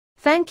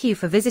Thank you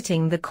for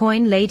visiting the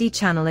Coin Lady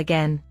channel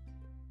again.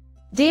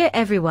 Dear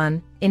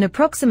everyone, in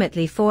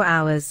approximately 4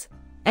 hours,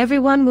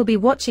 everyone will be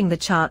watching the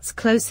charts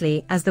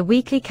closely as the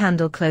weekly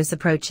candle close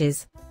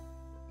approaches.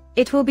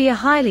 It will be a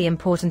highly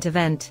important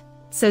event,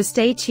 so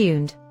stay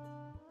tuned.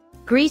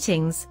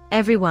 Greetings,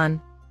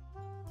 everyone.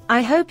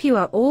 I hope you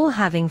are all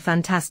having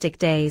fantastic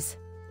days.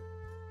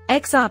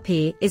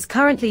 XRP is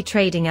currently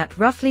trading at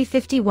roughly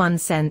 51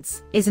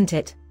 cents, isn't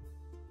it?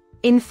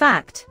 In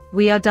fact,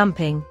 we are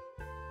dumping.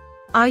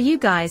 Are you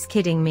guys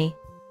kidding me?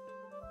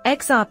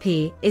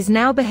 XRP is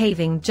now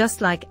behaving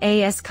just like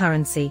AS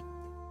currency.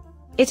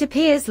 It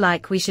appears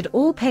like we should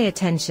all pay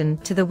attention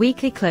to the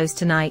weekly close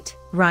tonight,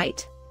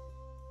 right?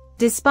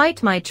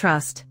 Despite my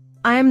trust,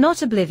 I am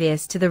not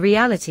oblivious to the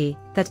reality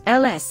that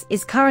LS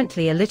is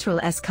currently a literal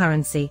S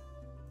currency.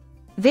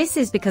 This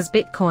is because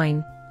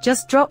Bitcoin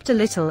just dropped a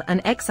little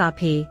and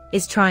XRP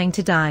is trying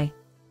to die.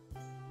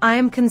 I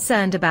am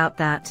concerned about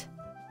that.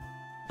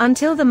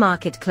 Until the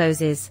market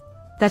closes,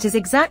 that is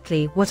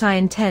exactly what I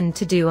intend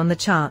to do on the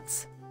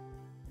charts.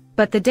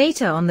 But the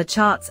data on the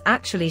charts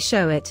actually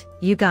show it,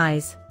 you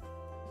guys.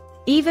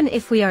 Even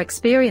if we are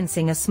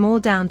experiencing a small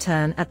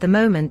downturn at the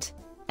moment,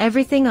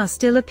 everything are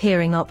still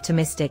appearing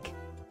optimistic.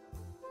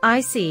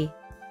 I see.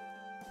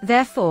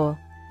 Therefore,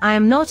 I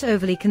am not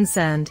overly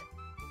concerned.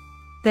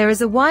 There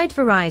is a wide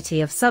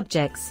variety of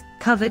subjects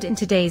covered in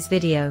today's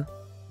video.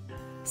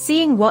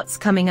 Seeing what's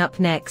coming up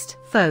next,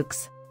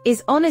 folks,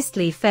 is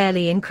honestly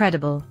fairly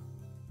incredible.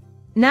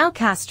 Now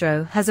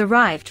Castro has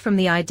arrived from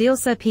the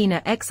RIDDLERS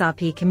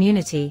XRP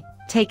community.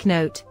 Take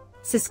note,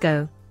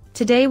 Cisco.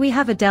 Today we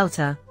have a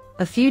delta,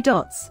 a few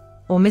dots,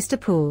 or Mr.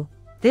 Pool.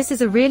 This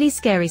is a really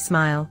scary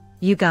smile,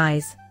 you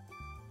guys.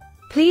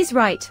 Please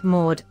write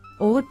Maud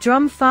or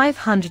drum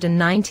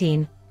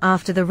 519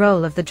 after the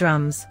roll of the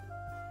drums.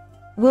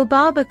 Will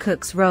Barbara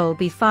Cook's roll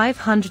be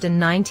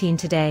 519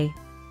 today?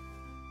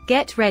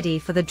 Get ready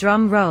for the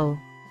drum roll.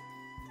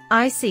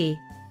 I see.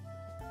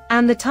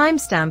 And the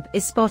timestamp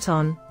is spot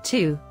on,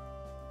 too.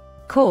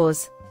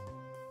 Cause.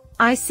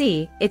 I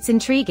see, it's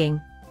intriguing.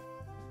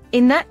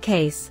 In that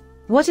case,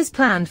 what is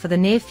planned for the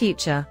near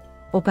future,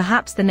 or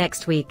perhaps the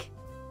next week?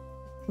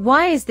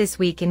 Why is this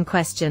week in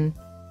question?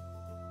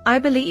 I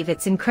believe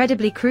it's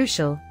incredibly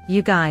crucial,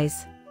 you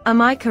guys.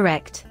 Am I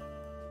correct?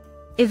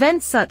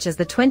 Events such as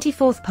the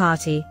 24th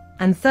party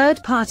and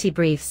third-party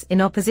briefs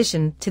in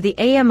opposition to the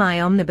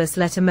AMI omnibus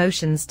letter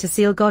motions to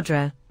seal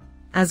Godra,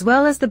 as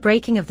well as the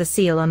breaking of the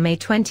seal on May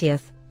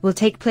 20th, will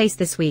take place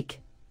this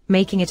week,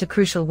 making it a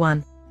crucial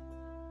one.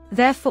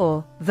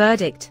 Therefore,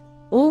 verdict,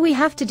 all we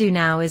have to do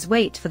now is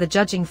wait for the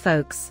judging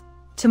folks.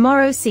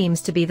 Tomorrow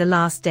seems to be the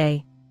last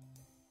day.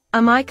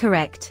 Am I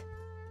correct?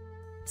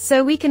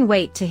 So we can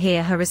wait to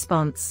hear her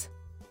response.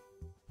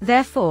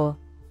 Therefore,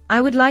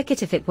 I would like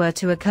it if it were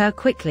to occur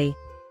quickly.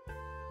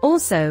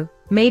 Also,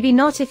 maybe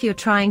not if you're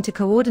trying to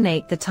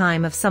coordinate the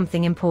time of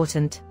something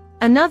important.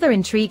 Another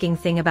intriguing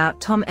thing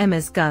about Tom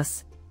Emmer's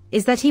Gus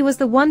is that he was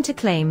the one to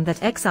claim that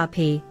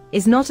XRP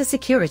is not a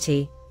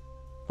security.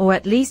 Or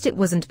at least it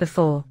wasn't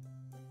before.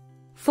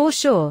 For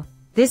sure,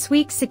 this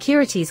week's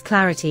Securities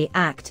Clarity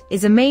Act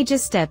is a major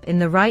step in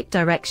the right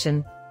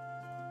direction.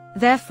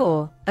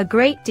 Therefore, a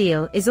great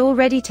deal is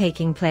already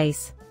taking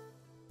place.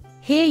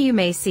 Here you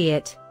may see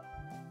it.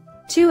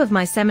 Two of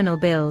my seminal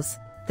bills,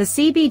 the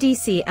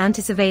CBDC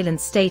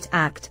Anti-Surveillance State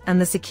Act and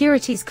the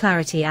Securities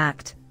Clarity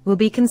Act, will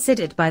be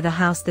considered by the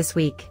House this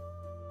week.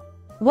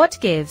 What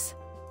gives?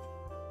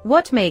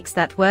 What makes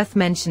that worth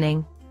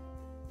mentioning?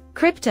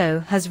 Crypto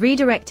has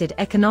redirected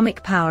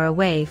economic power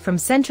away from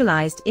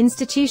centralized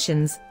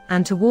institutions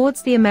and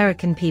towards the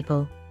American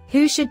people,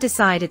 who should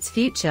decide its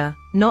future,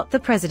 not the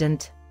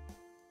president.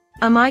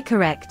 Am I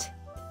correct?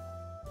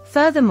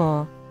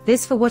 Furthermore,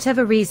 this for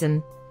whatever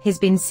reason, has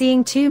been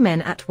seeing two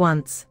men at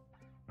once.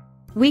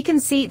 We can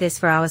see this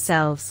for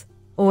ourselves,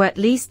 or at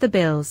least the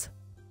bills.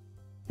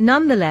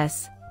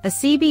 Nonetheless, a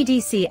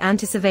CBDC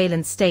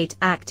Anti-Surveillance State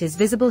Act is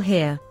visible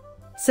here,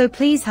 so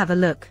please have a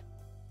look.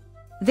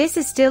 This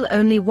is still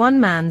only one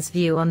man's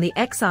view on the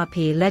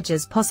XRP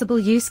ledger's possible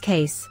use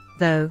case,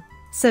 though,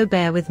 so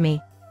bear with me.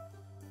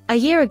 A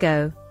year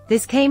ago,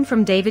 this came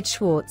from David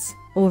Schwartz,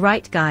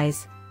 alright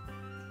guys.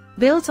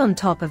 Built on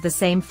top of the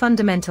same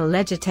fundamental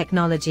ledger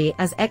technology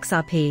as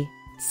XRP,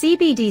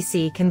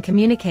 CBDC can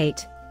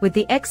communicate with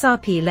the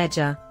XRP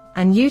ledger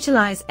and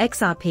utilize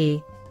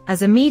XRP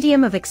as a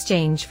medium of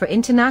exchange for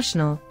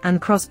international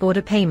and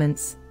cross-border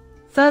payments,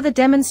 further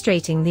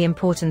demonstrating the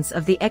importance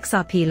of the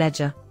XRP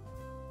ledger.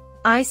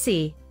 I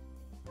see.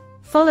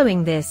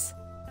 Following this,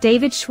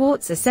 David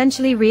Schwartz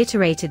essentially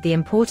reiterated the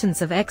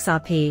importance of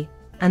XRP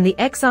and the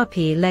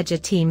XRP ledger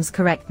team's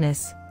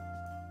correctness.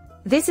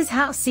 This is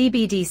how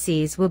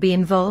CBDCs will be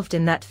involved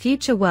in that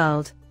future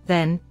world,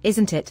 then,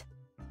 isn't it?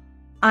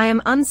 I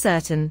am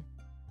uncertain.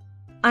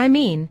 I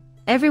mean,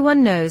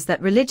 everyone knows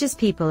that religious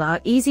people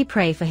are easy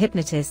prey for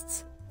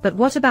hypnotists, but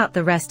what about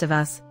the rest of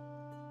us?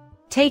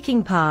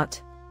 Taking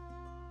part.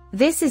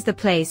 This is the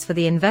place for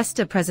the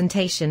investor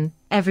presentation,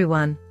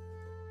 everyone.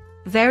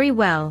 Very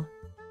well.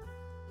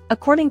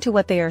 According to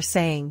what they are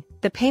saying,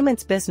 the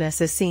payments business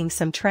is seeing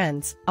some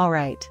trends,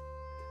 alright.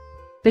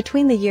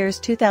 Between the years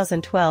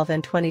 2012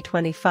 and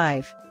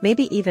 2025,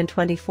 maybe even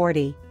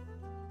 2040.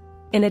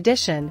 In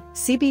addition,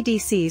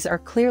 CBDCs are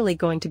clearly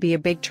going to be a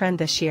big trend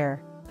this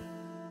year.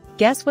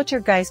 Guess what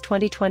your guys'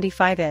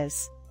 2025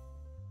 is?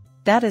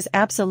 That is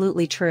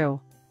absolutely true.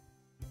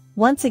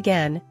 Once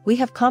again, we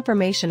have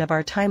confirmation of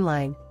our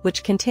timeline,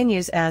 which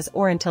continues as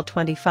or until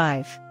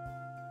 25.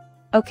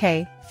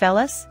 Okay,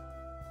 fellas?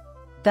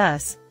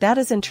 Thus, that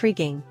is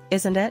intriguing,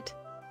 isn't it?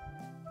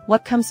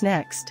 What comes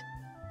next?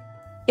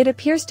 It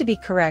appears to be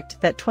correct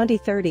that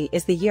 2030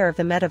 is the year of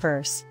the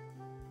metaverse.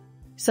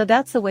 So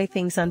that's the way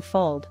things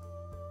unfold.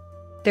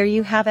 There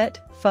you have it,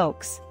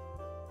 folks.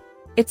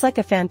 It's like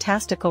a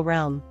fantastical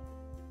realm.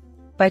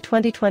 By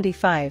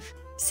 2025,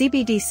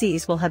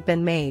 CBDCs will have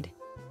been made.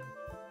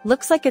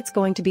 Looks like it's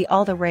going to be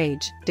all the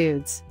rage,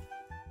 dudes.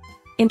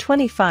 In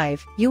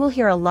 25, you will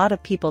hear a lot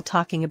of people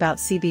talking about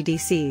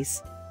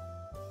CBDCs.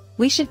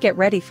 We should get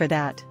ready for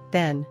that,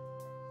 then.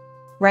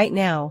 Right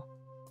now,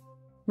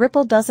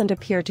 Ripple doesn't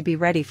appear to be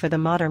ready for the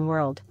modern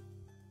world.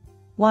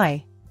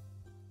 Why?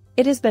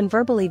 It has been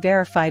verbally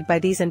verified by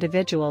these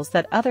individuals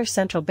that other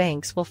central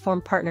banks will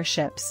form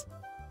partnerships.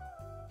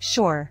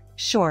 Sure,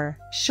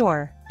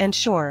 and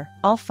sure,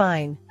 all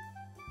fine.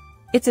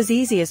 It's as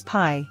easy as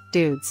pie,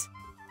 dudes.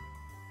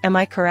 Am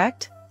I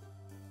correct?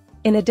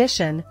 In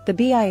addition, the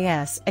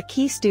BIS, a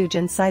key stooge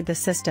inside the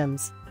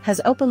systems,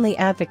 has openly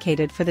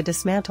advocated for the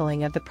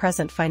dismantling of the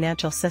present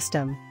financial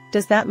system.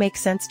 Does that make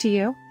sense to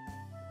you?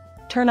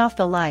 Turn off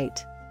the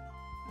light.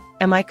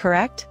 Am I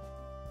correct?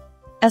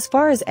 As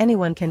far as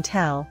anyone can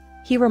tell,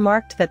 he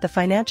remarked that the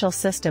financial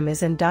system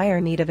is in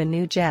dire need of a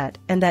new jet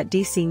and that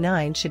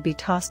DC-9 should be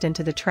tossed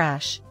into the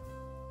trash.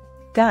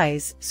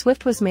 Guys,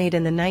 Swift was made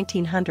in the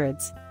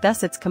 1900s,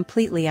 thus it's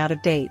completely out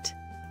of date.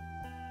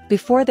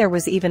 Before there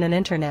was even an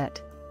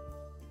internet.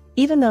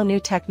 Even though new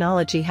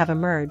technology have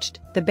emerged,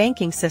 the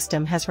banking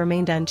system has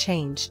remained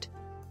unchanged.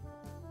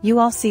 You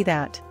all see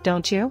that,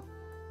 don't you?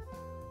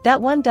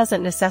 That one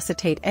doesn't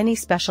necessitate any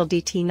special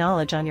DT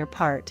knowledge on your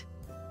part.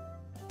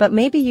 But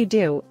maybe you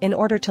do, in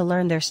order to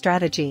learn their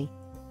strategy.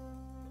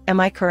 Am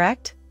I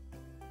correct?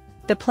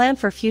 The plan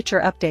for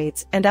future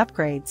updates and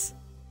upgrades.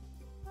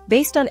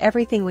 Based on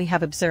everything we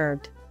have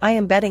observed, I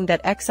am betting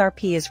that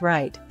XRP is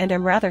right and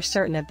am rather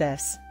certain of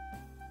this.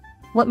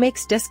 What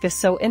makes Discus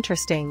so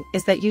interesting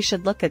is that you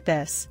should look at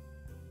this.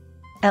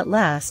 At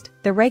last,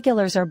 the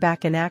regulars are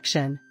back in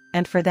action,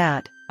 and for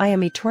that, I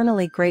am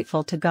eternally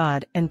grateful to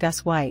God and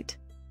Gus White.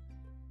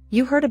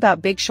 You heard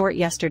about Big Short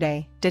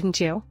yesterday, didn't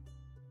you?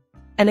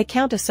 An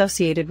account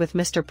associated with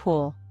Mr.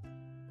 Poole.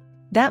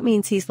 That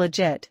means he's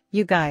legit,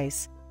 you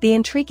guys. The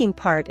intriguing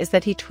part is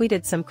that he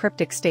tweeted some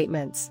cryptic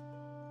statements.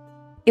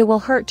 It will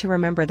hurt to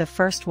remember the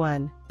first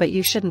one, but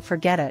you shouldn't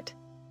forget it.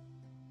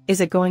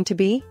 Is it going to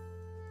be?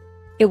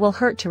 It will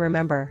hurt to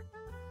remember.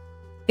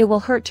 It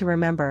will hurt to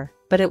remember,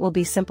 but it will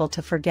be simple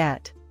to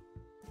forget.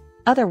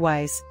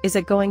 Otherwise, is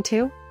it going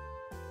to?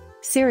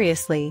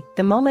 Seriously,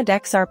 the moment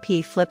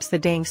XRP flips the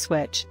dang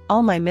switch,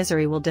 all my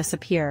misery will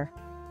disappear.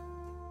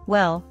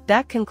 Well,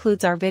 that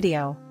concludes our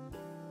video.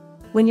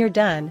 When you're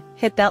done,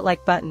 hit that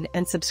like button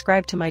and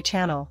subscribe to my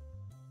channel.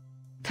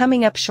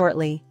 Coming up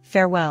shortly,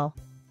 farewell.